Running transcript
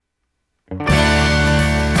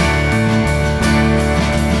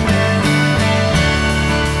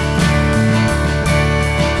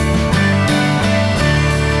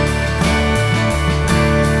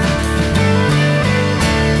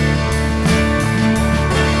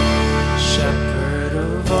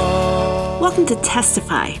Welcome to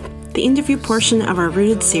Testify, the interview portion of our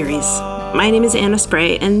Rooted series. My name is Anna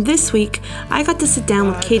Spray, and this week I got to sit down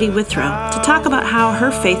with Katie Withrow to talk about how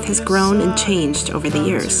her faith has grown and changed over the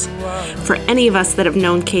years. For any of us that have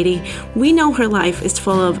known Katie, we know her life is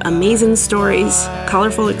full of amazing stories,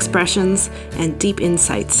 colorful expressions, and deep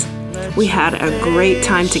insights. We had a great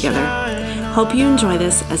time together. Hope you enjoy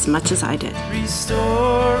this as much as I did.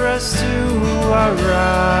 Restore us to our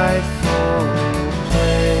rightful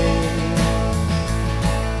place.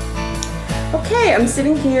 Okay, I'm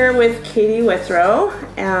sitting here with Katie Withrow,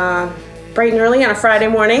 bright and early on a Friday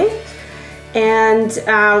morning. And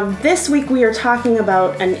this week we are talking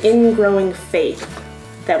about an ingrowing faith,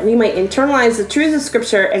 that we might internalize the truths of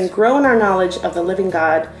Scripture and grow in our knowledge of the living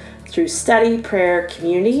God through study, prayer,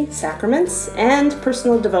 community, sacraments, and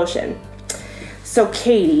personal devotion. So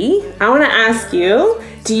Katie, I want to ask you,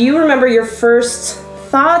 do you remember your first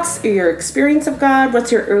thoughts or your experience of God?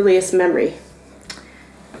 What's your earliest memory?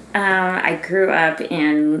 I grew up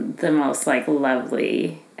in the most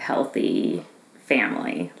lovely, healthy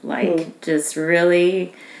family. Just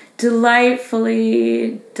really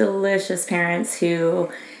delightfully delicious parents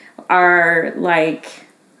who are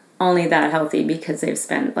only that healthy because they've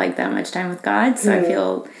spent that much time with God. So I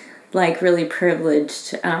feel really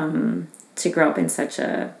privileged to grow up in such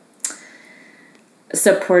a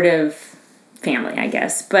supportive family, I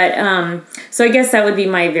guess. But so I guess that would be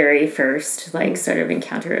my very first sort of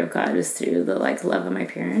encounter of God, was through the love of my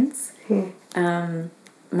parents.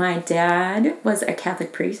 My dad was a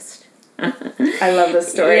Catholic priest. I love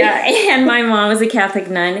this story. Yeah, and my mom was a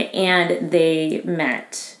Catholic nun, and they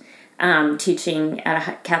met teaching at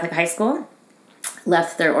a Catholic high school,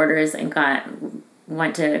 left their orders and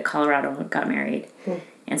went to Colorado and got married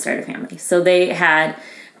and started a family. So they had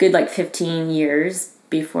good 15 years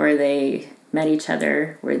before they met each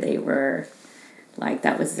other, where they were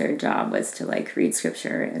that was their job, was to read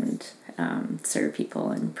Scripture and serve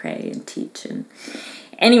people and pray and teach. And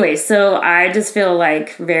anyway, so I just feel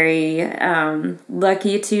very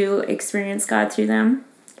lucky to experience God through them.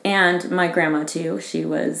 And my grandma too. She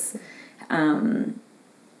was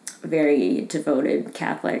very devoted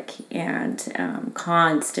Catholic and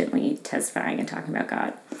constantly testifying and talking about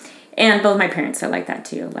God. And both my parents are like that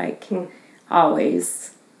too.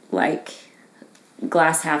 Always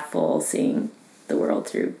glass half full, seeing the world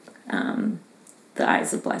through the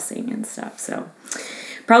eyes of blessing and stuff. So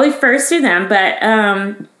probably first through them. But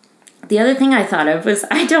the other thing I thought of was,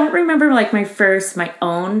 I don't remember my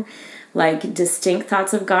own distinct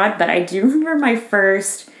thoughts of God, but I do remember my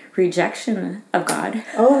first rejection of God.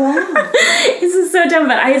 Oh, wow. This is so dumb,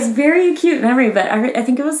 but I have very acute memory. But I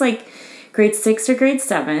think it was grade 6 or grade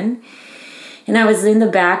 7. And I was in the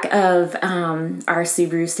back of our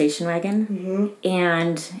Subaru station wagon,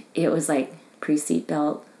 and it was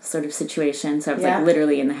pre-seatbelt sort of situation. So I was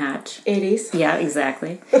literally in the hatch. 80s. Yeah,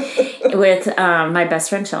 exactly. With my best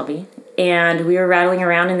friend Shelby. And we were rattling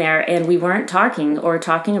around in there, and we weren't talking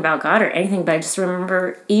about God or anything, but I just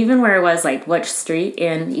remember even where I was, which street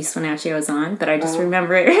in East Wenatchee I was on, but I just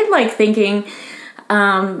remember thinking,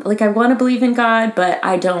 I want to believe in God, but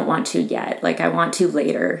I don't want to yet. I want to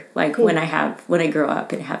later, when I grow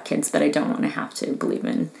up and have kids, but I don't want to have to believe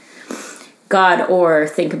in God or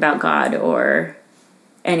think about God or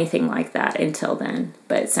anything like that until then.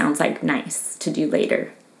 But it sounds nice to do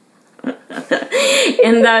later.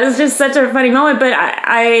 And that was just such a funny moment. But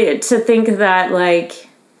I to think that I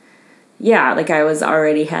was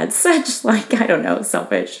already had such I don't know,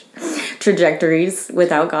 selfish trajectories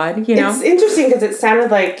without God, It's interesting because it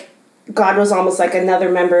sounded like God was almost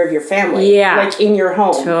another member of your family. Yeah. In your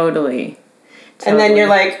home. Totally. And then you're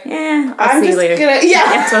I'll see you later.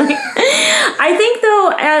 I think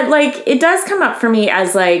though, it does come up for me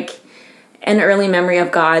as an early memory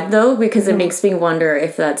of God, though, because it makes me wonder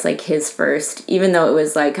if that's his first, even though it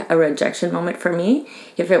was a rejection moment for me,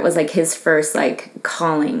 if it was his first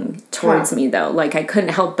calling towards me, though. I couldn't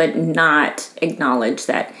help but not acknowledge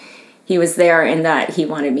that he was there and that he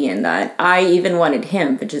wanted me and that I even wanted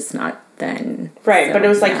him, but just not then. Right, so, but it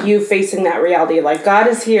was you facing that reality, God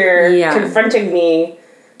is here confronting me.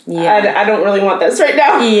 Yeah. I don't really want this right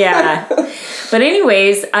now. Yeah. But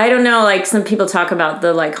anyways, I don't know, some people talk about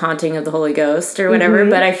the haunting of the Holy Ghost or whatever,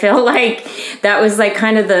 but I feel that was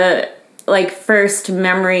kind of the first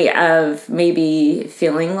memory of maybe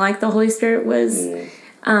feeling the Holy Spirit was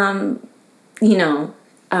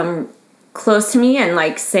close to me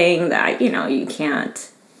and saying that, you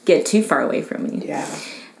can't get too far away from me. Yeah.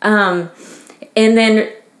 And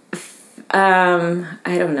then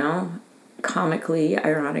I don't know, comically,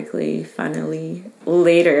 ironically, funnily,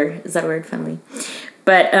 later, is that word, funnily?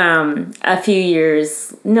 But a few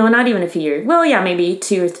years, no, not even a few years. Well, yeah, maybe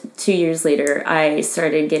 2 years later, I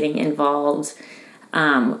started getting involved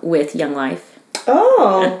with Young Life.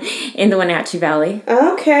 Oh. In the Wenatchee Valley.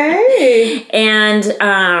 Okay. And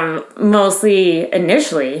mostly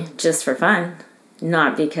initially just for fun,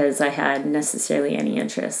 not because I had necessarily any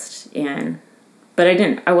interest in, but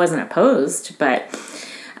I wasn't opposed, but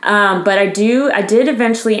I did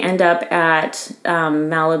eventually end up at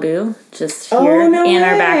Malibu, just here in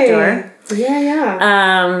our back door.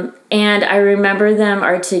 Yeah. And I remember them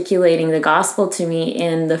articulating the gospel to me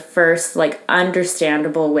in the first, like,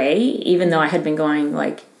 understandable way, even though I had been going,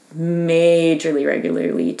 like, majorly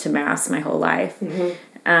regularly to Mass my whole life.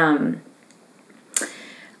 Mm-hmm.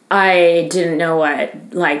 I didn't know what,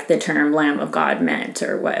 like, the term Lamb of God meant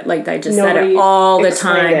or what. Like, I just said Nobody it all the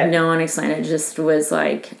time. it. No one explained it. It just was,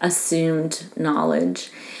 like, assumed knowledge.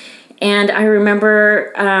 And I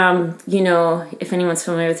remember, if anyone's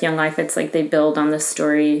familiar with Young Life, it's like they build on the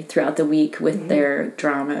story throughout the week with their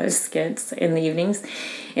drama skits in the evenings.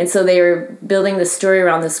 And so they were building the story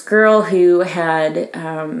around this girl who had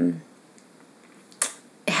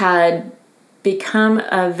become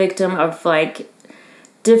a victim of, like,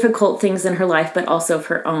 difficult things in her life, but also of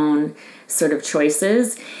her own sort of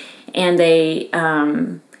choices. And they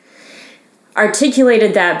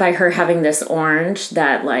articulated that by her having this orange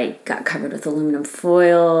that, like, got covered with aluminum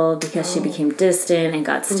foil because she became distant and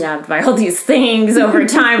got stabbed by all these things over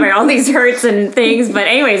time, by all these hurts and things. But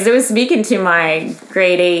anyways, it was speaking to my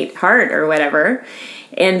grade 8 heart or whatever.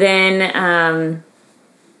 And then,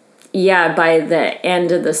 by the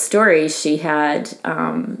end of the story, she had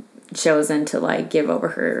chosen to, like, give over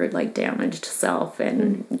her, like, damaged self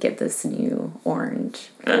and get this new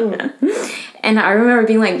orange. And I remember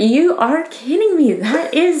being like, you are kidding me.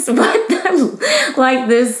 That is what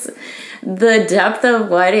the depth of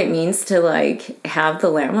what it means to, like, have the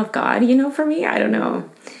Lamb of God, for me. I don't know.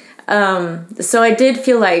 So I did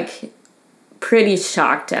feel, like, pretty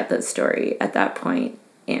shocked at the story at that point,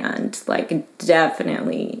 and, like,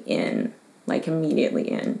 definitely in, like, immediately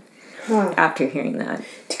in. After hearing that.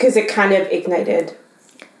 Because it kind of ignited.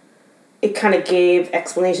 It kind of gave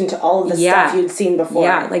explanation to all of the stuff you'd seen before.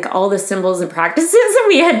 Yeah, like all the symbols and practices that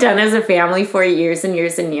we had done as a family for years and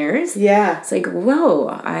years and years. Yeah. It's like, whoa,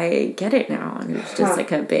 I get it now. And it's just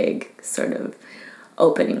like a big sort of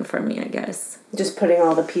opening for me, I guess. Just putting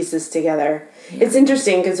all the pieces together. Yeah. It's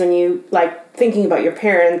interesting because when you, like, thinking about your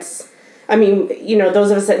parents, I mean, those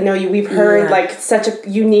of us that know you, we've heard, like, such a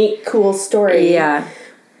unique, cool story. Yeah.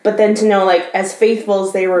 But then to know, like, as faithful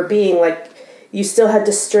as they were being, like, you still had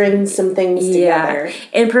to string some things together.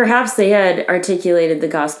 And perhaps they had articulated the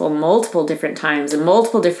gospel multiple different times in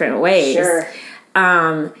multiple different ways. Sure.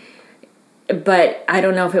 But I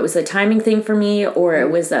don't know if it was a timing thing for me, or it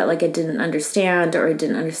was that, like, I didn't understand, or I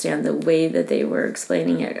didn't understand the way that they were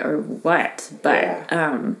explaining it, or what. But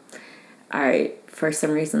for some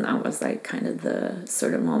reason, that was, like, kind of the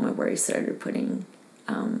sort of moment where I started putting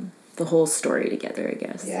the whole story together, I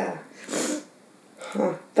guess. Yeah.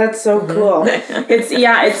 Huh. That's so cool.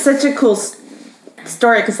 It's such a cool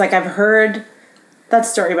story because, like, I've heard that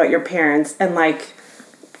story about your parents, and, like,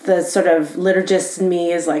 the sort of liturgist in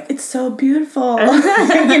me is like, it's so beautiful.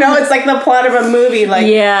 It's like the plot of a movie, like,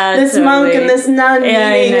 this monk and this nun meeting,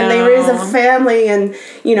 and they raise a family, and,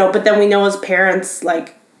 but then we know as parents,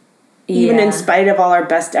 like, even in spite of all our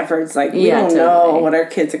best efforts, like, we don't know what our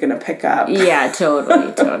kids are going to pick up. Yeah,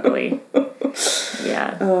 totally.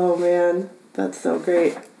 Yeah. Oh, man. That's so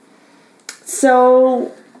great.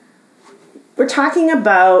 So, we're talking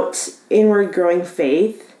about inward growing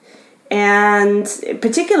faith, and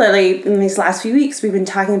particularly in these last few weeks, we've been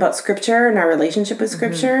talking about Scripture and our relationship with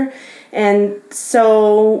Scripture. And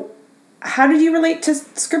so, how did you relate to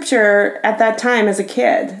Scripture at that time as a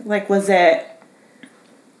kid? Like, was it...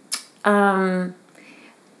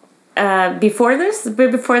 before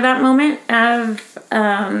that moment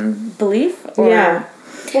of belief? Or? Yeah.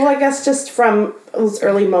 Well, I guess just from those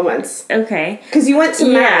early moments. Okay. Because you went to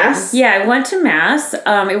Mass. Yeah, I went to Mass.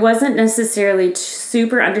 It wasn't necessarily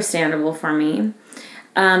super understandable for me.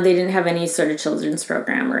 They didn't have any sort of children's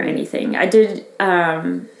program or anything. I did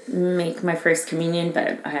make my first communion,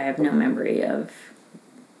 but I have no memory of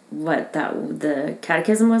what the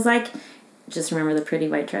catechism was like. Just remember the pretty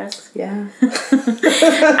white dress. Yeah.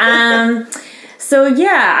 So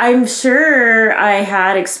yeah, I'm sure I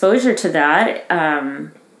had exposure to that.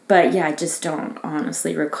 But yeah, I just don't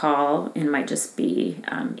honestly recall, and might just be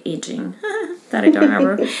aging that I don't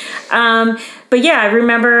remember. But yeah, I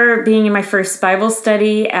remember being in my first Bible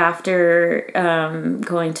study after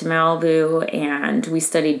going to Malibu, and we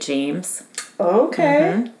studied James.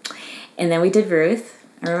 Okay. And then we did Ruth.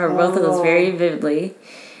 I remember both of those very vividly.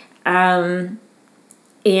 And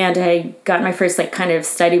I got my first like kind of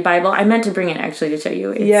study Bible. I meant to bring it actually to show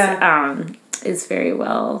you. It's very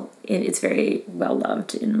well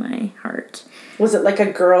loved in my heart. Was it like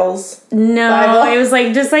a girl's Bible? It was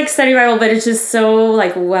like just like study Bible, but it's just so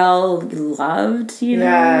like well loved, you know?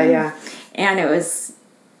 Yeah. And it was,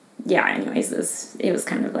 anyways, it was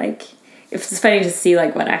kind of like, it was funny to see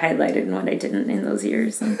like what I highlighted and what I didn't in those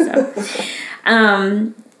years and stuff.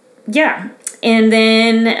 And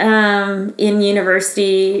then in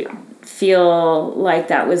university, feel like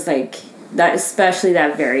that was like that, especially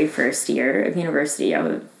that very first year of university.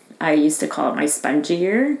 I used to call it my sponge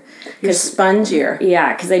year. Your sponge year.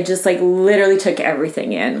 Yeah, because I just like literally took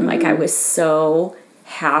everything in. Mm-hmm. Like I was so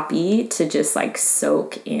happy to just like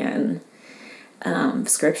soak in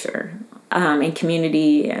scripture and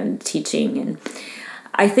community and teaching. And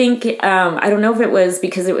I think, I don't know if it was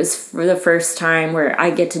because it was for the first time where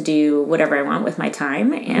I get to do whatever I want with my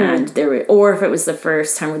time, and or if it was the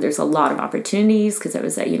first time where there's a lot of opportunities, because I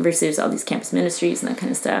was at university, there's all these campus ministries and that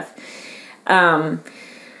kind of stuff.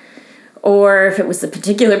 Or if it was the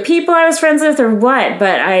particular people I was friends with or what,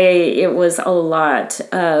 but it was a lot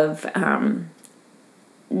of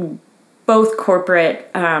both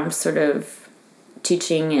corporate sort of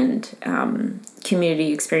teaching and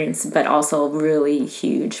community experience, but also really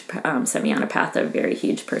huge, set me on a path of very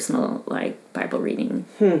huge personal like Bible reading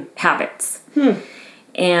habits.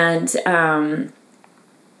 And So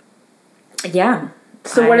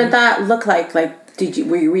what did that look like? Like,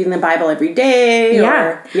 were you reading the Bible every day?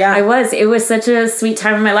 Yeah, I was. It was such a sweet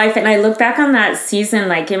time in my life, and I look back on that season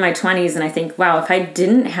like in my 20s, and I think, wow, if I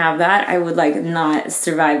didn't have that, I would like not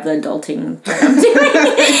survive the adulting that I'm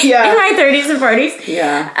doing in my 30s and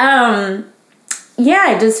 40s.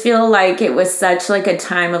 I just feel like it was such like a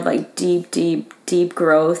time of like deep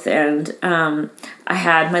growth, and I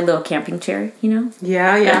had my little camping chair, you know.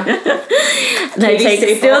 That I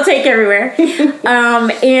still take everywhere.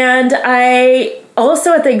 And I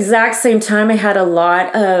also at the exact same time I had a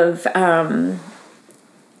lot of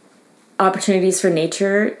opportunities for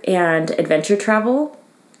nature and adventure travel.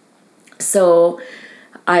 So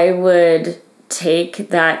I would take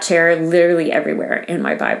that chair literally everywhere in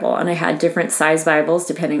my Bible, and I had different size Bibles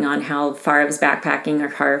depending on how far I was backpacking or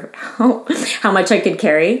how much I could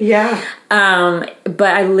carry.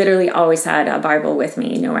 But I literally always had a Bible with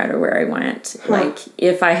me no matter where I went. Like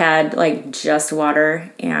if I had like just water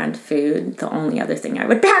and food, the only other thing I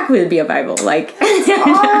would pack would be a Bible. Like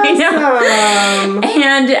awesome.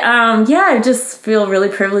 And I just feel really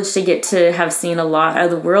privileged to get to have seen a lot of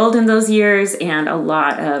the world in those years, and a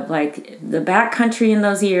lot of like the backcountry in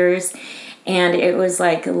those years. And it was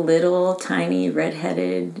like a little tiny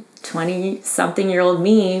redheaded 20-something-year-old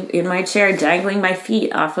me in my chair dangling my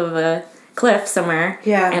feet off of a cliff somewhere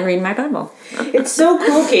and reading my Bible. It's so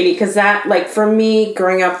cool, Katie, because that, like, for me,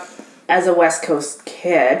 growing up as a West Coast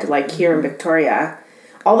kid, like here in Victoria,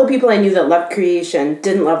 all the people I knew that loved creation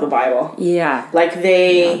didn't love the Bible. Like,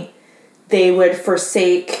 they would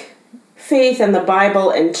forsake faith and the Bible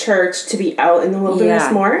and church to be out in the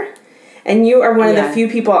wilderness more. And you are one of the few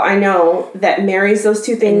people I know that marries those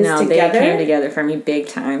two things together. They came together for me big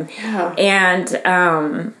time.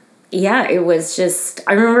 And, it was just,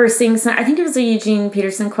 I remember seeing I think it was a Eugene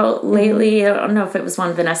Peterson quote lately. I don't know if it was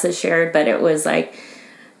one Vanessa shared, but it was like,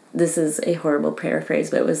 this is a horrible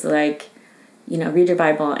paraphrase, but it was like, you know, read your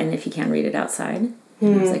Bible, and if you can, read it outside.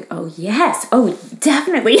 And I was like, oh, yes. Oh,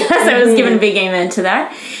 definitely. Yes, I was giving a big amen to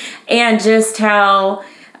that. And just how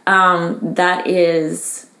that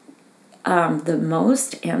is the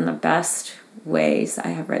most and the best ways I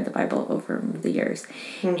have read the Bible over the years.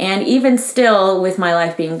 And even still, with my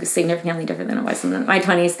life being significantly different than it was in my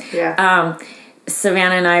 20s,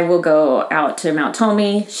 Savannah and I will go out to Mount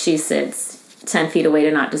Tommy. She sits 10 feet away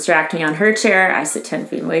to not distract me on her chair. I sit 10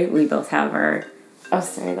 feet away. We both have our... Oh,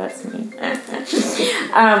 sorry, that's me.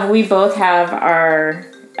 We both have our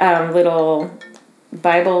little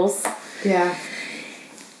Bibles.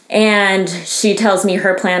 And she tells me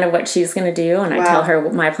her plan of what she's going to do, and I tell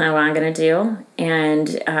her my plan of what I'm going to do. And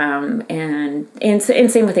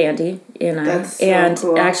same with Andy. That's so and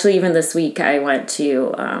cool. Actually, even this week, I went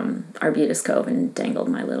to Arbutus Cove and dangled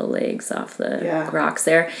my little legs off the rocks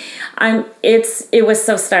there. It was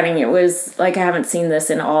so stunning. It was like I haven't seen this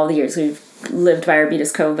in all the years we've lived by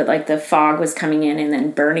Arbutus Cove, but like the fog was coming in and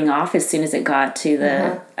then burning off as soon as it got to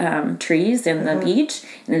the trees and the beach.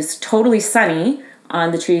 And it was totally sunny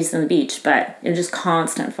on the trees and the beach, but it was just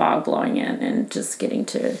constant fog blowing in and just getting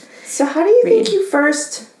to... So how do you think you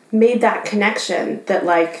first made that connection that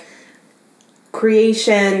like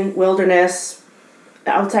creation, wilderness,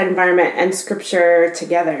 the outside environment and scripture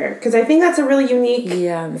together. Because I think that's a really unique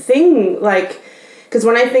thing. Like, because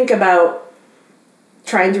when I think about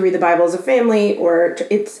trying to read the Bible as a family, or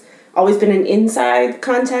it's always been an inside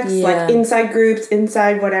context, like inside groups,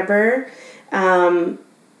 inside whatever. And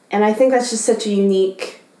I think that's just such a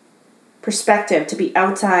unique perspective to be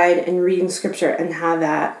outside and reading scripture and how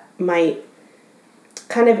that might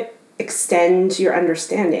kind of extend your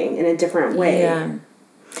understanding in a different way. Yeah.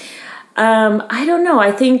 I don't know.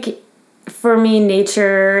 I think for me,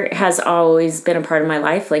 nature has always been a part of my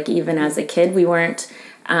life. Like even as a kid, we weren't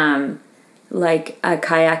like a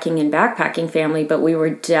kayaking and backpacking family, but we were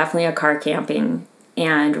definitely a car camping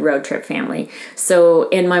and road trip family. So,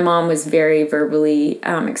 and my mom was very verbally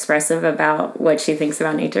expressive about what she thinks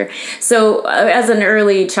about nature. So as an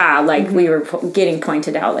early child, like we were getting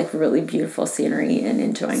pointed out like really beautiful scenery and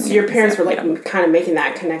enjoying it. So your parents were like kind of making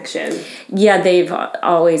that connection. Yeah, they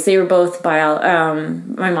were both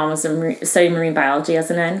my mom was studying marine biology as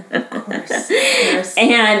an N. Of course.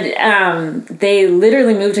 And they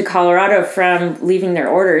literally moved to Colorado from leaving their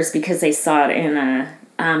orders because they saw it in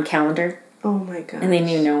a calendar. Oh my god! And they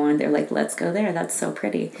knew no one. They're like, let's go there. That's so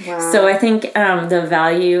pretty. Wow. So I think the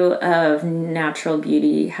value of natural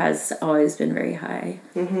beauty has always been very high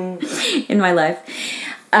in my life.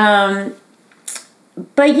 But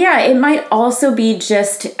yeah, it might also be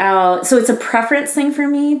just so it's a preference thing for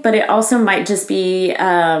me, but it also might just be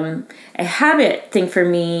a habit thing for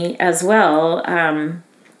me as well.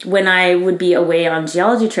 When I would be away on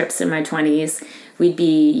geology trips in my 20s, we'd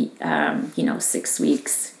be, 6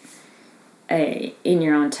 weeks in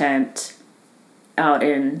your own tent out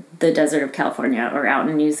in the desert of California or out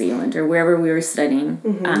in New Zealand or wherever we were studying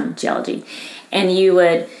geology. And you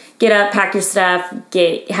would get up, pack your stuff,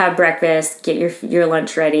 have breakfast, get your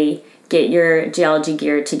lunch ready, get your geology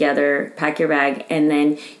gear together, pack your bag, and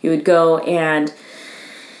then you would go and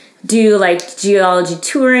do like geology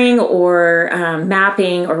touring or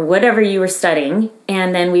mapping or whatever you were studying.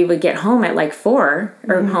 And then we would get home at like 4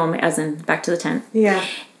 or home as in back to the tent. Yeah.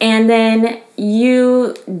 And then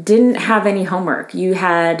you didn't have any homework. You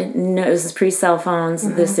had this is pre-cell phones.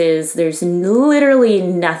 There's literally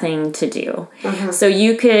nothing to do. So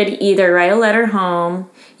you could either write a letter home,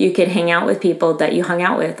 you could hang out with people that you hung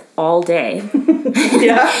out with all day.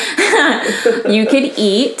 You could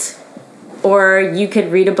eat, or you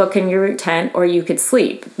could read a book in your tent, or you could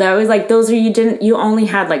sleep. That was like, you only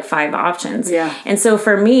had like 5 options. Yeah. And so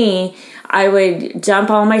for me, I would dump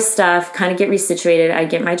all my stuff, kind of get resituated. I'd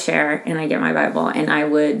get my chair and I'd get my Bible, and I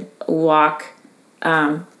would walk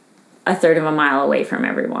a third of a mile away from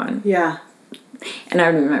everyone. Yeah. And I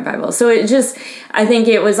would read my Bible. So I think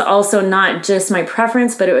it was also not just my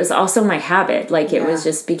preference, but it was also my habit. Like it was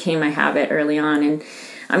just became my habit early on. And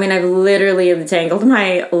I mean, I've literally tangled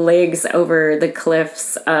my legs over the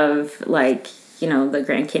cliffs of like, the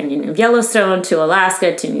Grand Canyon of Yellowstone to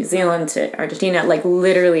Alaska to New Zealand to Argentina, like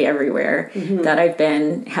literally everywhere that I've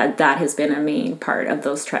been, that has been a main part of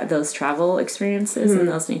those travel experiences and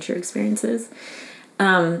those nature experiences.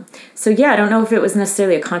 So yeah, I don't know if it was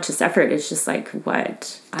necessarily a conscious effort. It's just like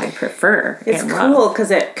what I prefer. It's cool because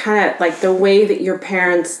it kind of like the way that your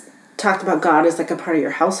parents talked about God as like a part of your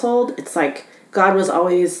household. It's like God was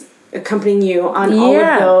always accompanying you on all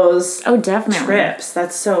of those definitely trips.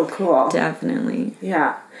 That's so cool. Definitely.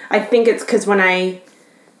 Yeah. I think it's because when I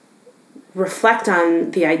reflect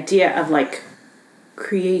on the idea of like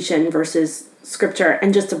creation versus scripture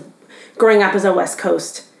and just growing up as a West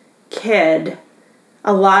Coast kid,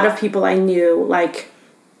 a lot of people I knew like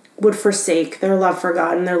would forsake their love for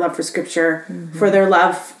God and their love for scripture for their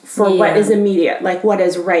love for what is immediate, like what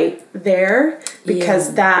is right there,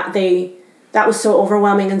 because that was so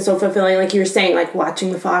overwhelming and so fulfilling. Like you were saying, like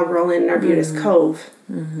watching the fog roll in Arbutus Cove.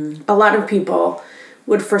 A lot of people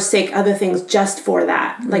would forsake other things just for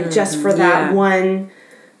that. Like just for that one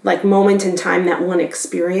like moment in time, that one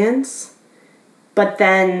experience. But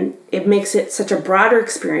then it makes it such a broader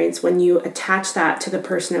experience when you attach that to the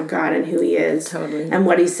person of God and who he is. And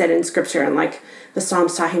what he said in scripture, and like the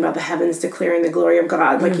Psalms talking about the heavens declaring the glory of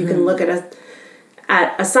God. Like you can look at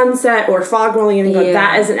a sunset or fog rolling in and go,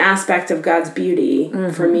 that is an aspect of God's beauty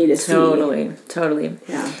for me to see. Totally.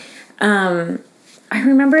 Yeah. I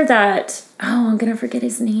remember that, I'm going to forget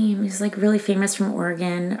his name. He's like really famous from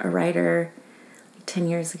Oregon, a writer, 10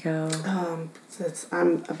 years ago.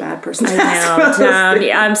 I'm a bad person. I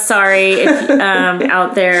know. I'm sorry if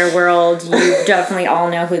out there world, you definitely all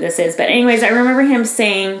know who this is. But anyways, I remember him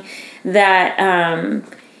saying that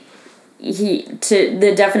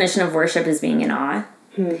the definition of worship is being in awe.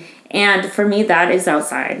 And for me, that is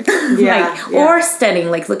outside. Or studying,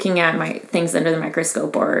 like looking at my things under the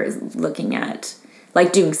microscope or looking at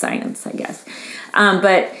like doing science, I guess.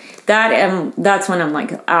 But that's when I'm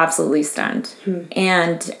like absolutely stunned.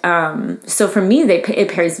 And so for me, it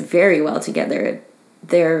pairs very well together.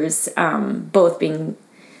 There's both being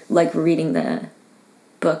like reading the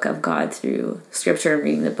book of God through scripture and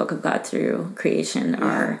reading the book of God through creation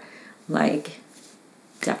are like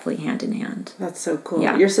definitely hand in hand. That's so cool.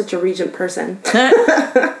 Yeah. You're such a Regent person.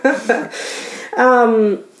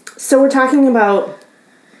 So we're talking about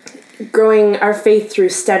growing our faith through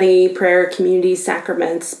study, prayer, community,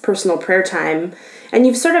 sacraments, personal prayer time. And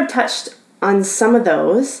you've sort of touched on some of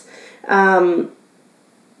those.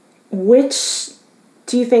 Which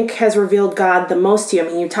do you think has revealed God the most to you? I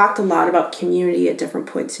mean, you talked a lot about community at different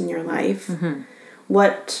points in your life. Mm-hmm.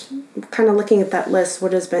 What, kind of looking at that list,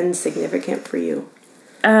 what has been significant for you?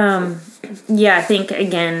 Yeah, I think,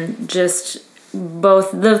 again, just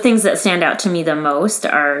both the things that stand out to me the most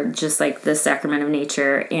are just like the sacrament of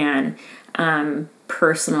nature and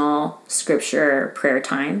personal scripture prayer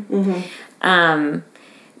time. Mm-hmm.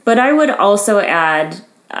 But I would also add,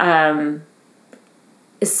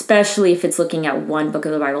 especially if it's looking at one book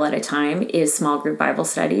of the Bible at a time, is small group Bible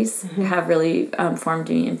studies have really formed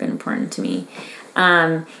me and been important to me.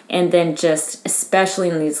 And then just especially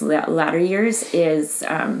in these latter years is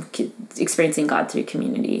experiencing God through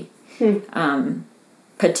community.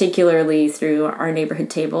 Particularly through our neighborhood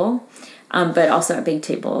table, but also at Big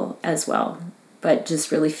Table as well. But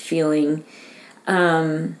just really feeling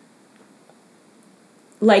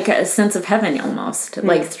like a sense of heaven almost,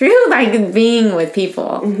 like through like being with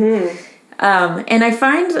people. And I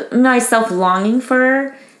find myself longing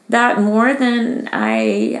for that more than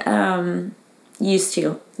I used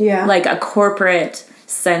to. Yeah. Like a corporate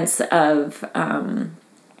sense of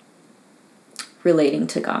relating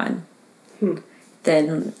to God.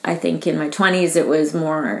 Then I think in my 20s it was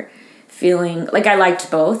more feeling like I liked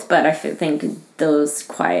both, but I think those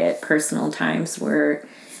quiet personal times were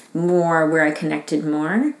more where I connected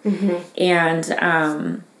more. And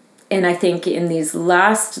I think in these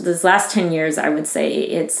last 10 years, I would say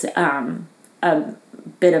it's a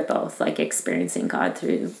bit of both, like experiencing God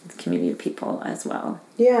through the community of people as well.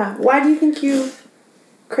 Yeah. Why do you think you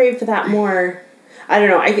crave for that more? I don't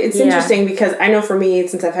know. It's interesting because I know for me,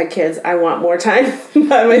 since I've had kids, I want more time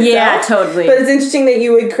by myself. Yeah, totally. But it's interesting that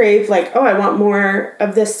you would crave like, oh, I want more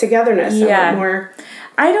of this togetherness. Yeah. I want more.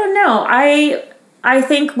 I don't know. I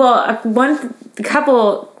think, well, a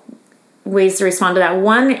couple ways to respond to that.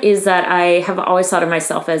 One is that I have always thought of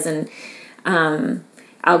myself as an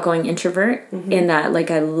outgoing introvert in that, like,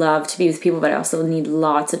 I love to be with people, but I also need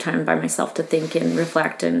lots of time by myself to think and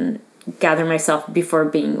reflect and gather myself before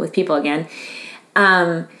being with people again.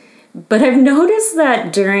 But I've noticed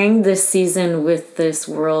that during this season with this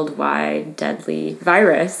worldwide deadly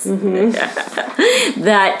virus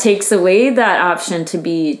that takes away that option to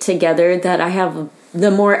be together, that I have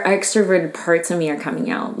the more extroverted parts of me are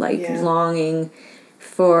coming out, like longing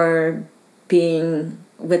for being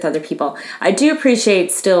with other people. I do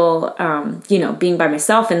appreciate still, being by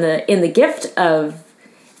myself in the gift of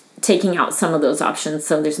taking out some of those options.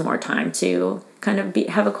 So there's more time to kind of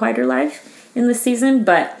have a quieter life in this season,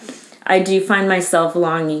 but I do find myself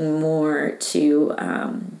longing more to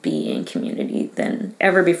be in community than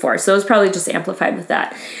ever before. So it was probably just amplified with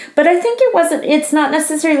that. But I think it's not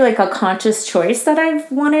necessarily like a conscious choice that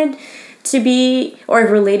I've wanted to be or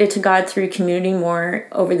related to God through community more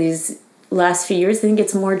over these last few years. I think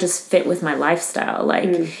it's more just fit with my lifestyle.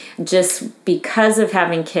 Like just because of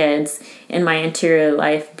having kids and my interior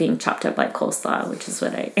life being chopped up like coleslaw, which is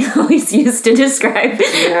what I always used to describe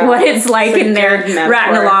what it's like in there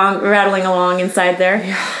rattling along inside there.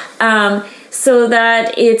 Yeah. So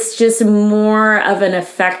that it's just more of an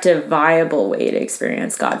effective, viable way to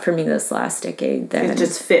experience God for me this last decade. It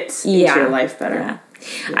just fits into your life better. Yeah.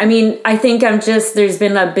 I mean, I think there's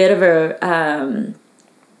been a bit of a,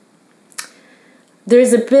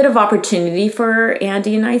 there's a bit of opportunity for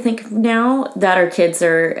Andy and I think now that our kids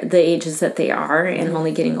are the ages that they are and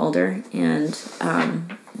only getting older and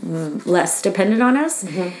less dependent on us,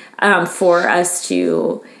 for us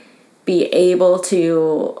to be able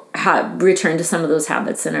to return to some of those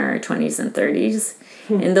habits in our 20s and 30s.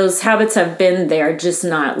 And those habits have been there, just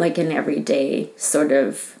not like an everyday sort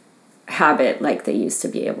of habit like they used to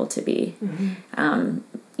be able to be.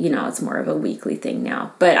 It's more of a weekly thing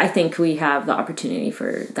now. But I think we have the opportunity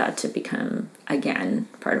for that to become, again,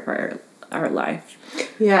 part of our life.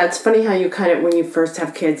 Yeah, it's funny how you kind of, when you first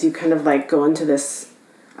have kids, you kind of like go into this,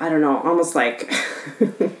 I don't know, almost like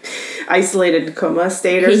isolated coma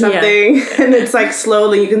state or something. Yeah. And it's like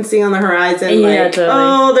slowly you can see on the horizon, like, totally.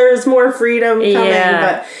 Oh, there's more freedom coming.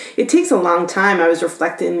 Yeah. But it takes a long time. I was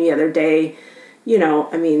reflecting the other day, you know,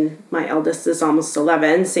 I mean, my eldest is almost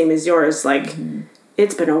 11, same as yours. Like,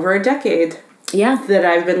 it's been over a decade that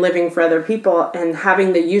I've been living for other people, and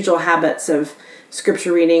having the usual habits of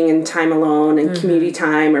scripture reading and time alone and community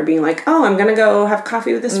time, or being like, oh, I'm going to go have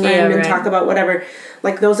coffee with this friend and talk about whatever.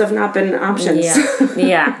 Like, those have not been options.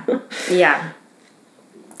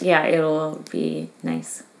 Yeah, it'll be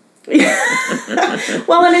nice.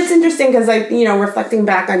 Well, and it's interesting because, reflecting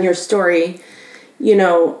back on your story,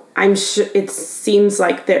 I'm sure it seems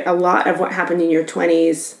like that a lot of what happened in your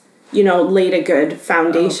 20s, laid a good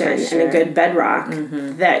foundation and a good bedrock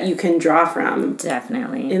that you can draw from.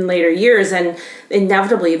 Definitely. In later years. And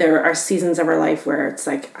inevitably there are seasons of our life where it's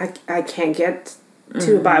like, I can't get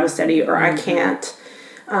to a Bible study, or I can't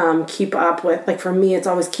keep up with, like, for me, it's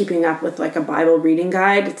always keeping up with like a Bible reading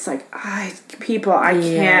guide. It's like, I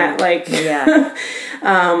can't, like,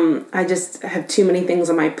 I just have too many things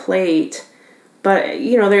on my plate. But,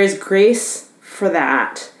 there is grace for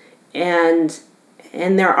that. And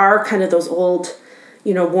there are kind of those old,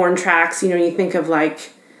 worn tracks, you think of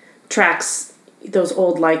like tracks, those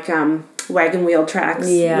old like wagon wheel tracks,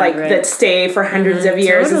 that stay for hundreds of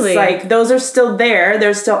years. Totally. It's like, those are still there.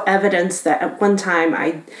 There's still evidence that at one time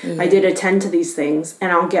I did attend to these things,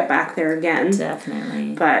 and I'll get back there again.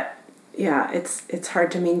 Definitely. But yeah, it's hard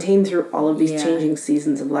to maintain through all of these changing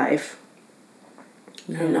seasons of life.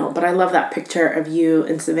 I don't know, but I love that picture of you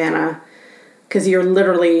and Savannah, because you're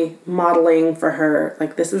literally modeling for her,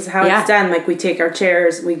 like, this is how it's done. Like, we take our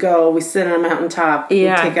chairs, we go, we sit on a mountaintop, we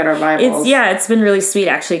take out our Bibles. It's been really sweet,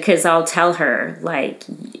 actually, because I'll tell her, like,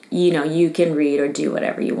 you can read or do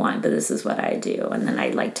whatever you want, but this is what I do. And then I,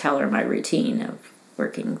 like, tell her my routine of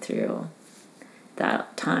working through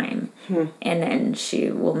that time. And then she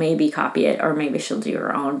will maybe copy it, or maybe she'll do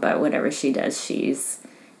her own, but whatever she does, she's,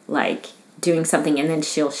 like, doing something, and then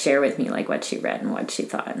she'll share with me like what she read and what she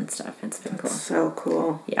thought and stuff. It's been cool. So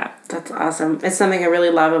cool. Yeah. That's awesome. It's something I really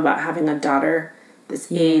love about having a daughter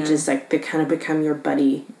this age, is like they kind of become your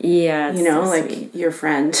buddy. Yeah. It's so like sweet. Your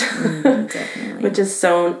friend. Definitely. Which is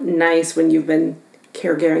so nice when you've been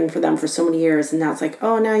caregiving for them for so many years, and now it's like,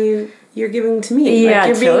 oh, now you're giving to me. Yeah,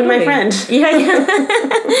 like, you're being my friend.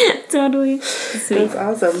 Yeah. Totally. Sweet.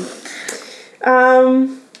 That's awesome.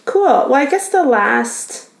 Cool. Well, I guess the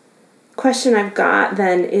last question I've got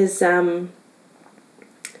then is,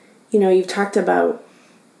 you've talked about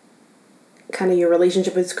kind of your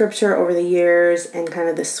relationship with scripture over the years and kind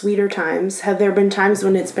of the sweeter times. Have there been times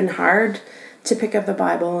when it's been hard to pick up the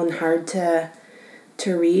Bible and hard to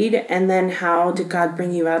read? And then how did God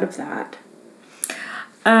bring you out of that?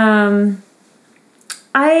 I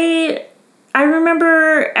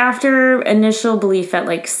remember after initial belief at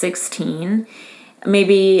like 16,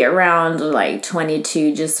 maybe around like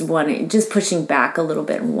 22, just pushing back a little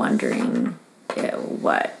bit and wondering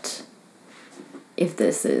if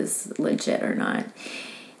this is legit or not.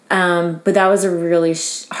 But that was a really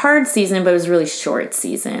hard season, but it was a really short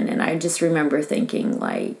season. And I just remember thinking,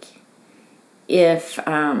 like, if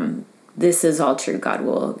this is all true, God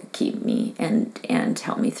will keep me and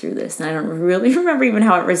help me through this. And I don't really remember even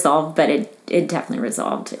how it resolved, but it definitely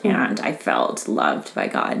resolved. And I felt loved by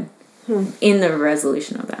God in the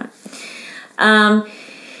resolution of that.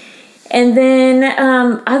 And then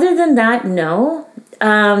other than that, no.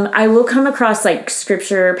 I will come across like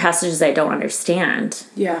scripture passages I don't understand.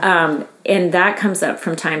 Yeah. And that comes up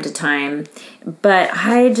from time to time. But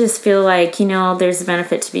I just feel like, there's a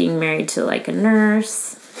benefit to being married to like a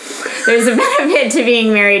nurse. There's a benefit to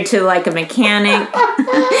being married to like a mechanic.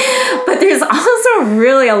 But there's also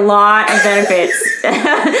really a lot of benefits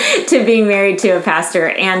to being married to a pastor.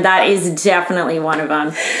 And that is definitely one of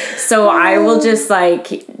them. So I will just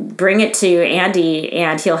like bring it to Andy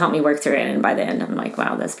and he'll help me work through it. And by the end, I'm like,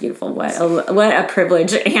 wow, that's beautiful. What a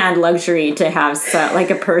privilege and luxury to have like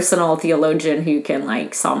a personal theologian who can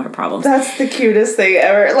like solve my problems. That's the cutest thing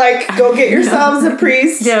ever. Like, go get yourselves a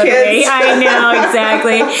priest, kids. I know,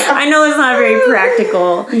 exactly. I know it's not very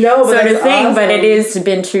practical sort of thing, awesome. But it has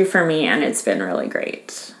been true for me and it's been really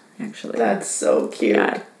great, actually. That's so cute.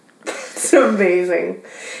 Yeah. That's amazing.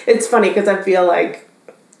 It's funny because I feel like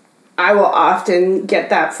I will often get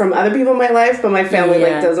that from other people in my life, but my family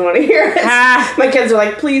doesn't want to hear it. My kids are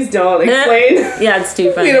like, please don't explain. Yeah, it's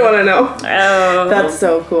too funny. We don't want to know. Oh. That's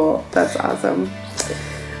so cool. That's awesome.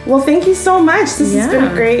 Well, thank you so much. This has been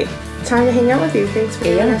a great time to hang out with you. Thanks for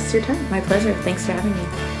giving us your time. My pleasure. Thanks for having me.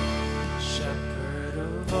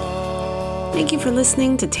 Thank you for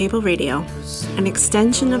listening to Table Radio, an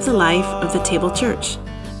extension of the life of the Table Church,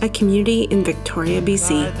 a community in Victoria,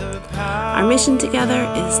 BC. Our mission together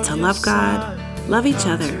is to love God, love each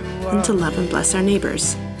other, and to love and bless our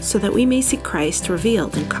neighbors, so that we may see Christ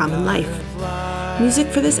revealed in common life. Music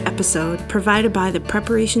for this episode provided by the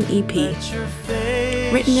Preparation EP,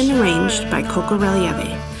 written and arranged by Coco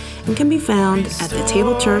Relieve, and can be found at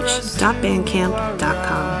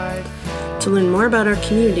thetablechurch.bandcamp.com. To learn more about our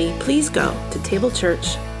community, please go to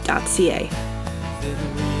tablechurch.ca.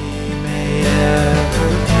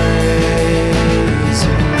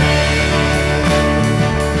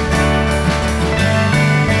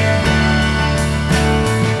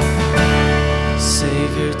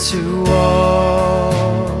 Savior to all.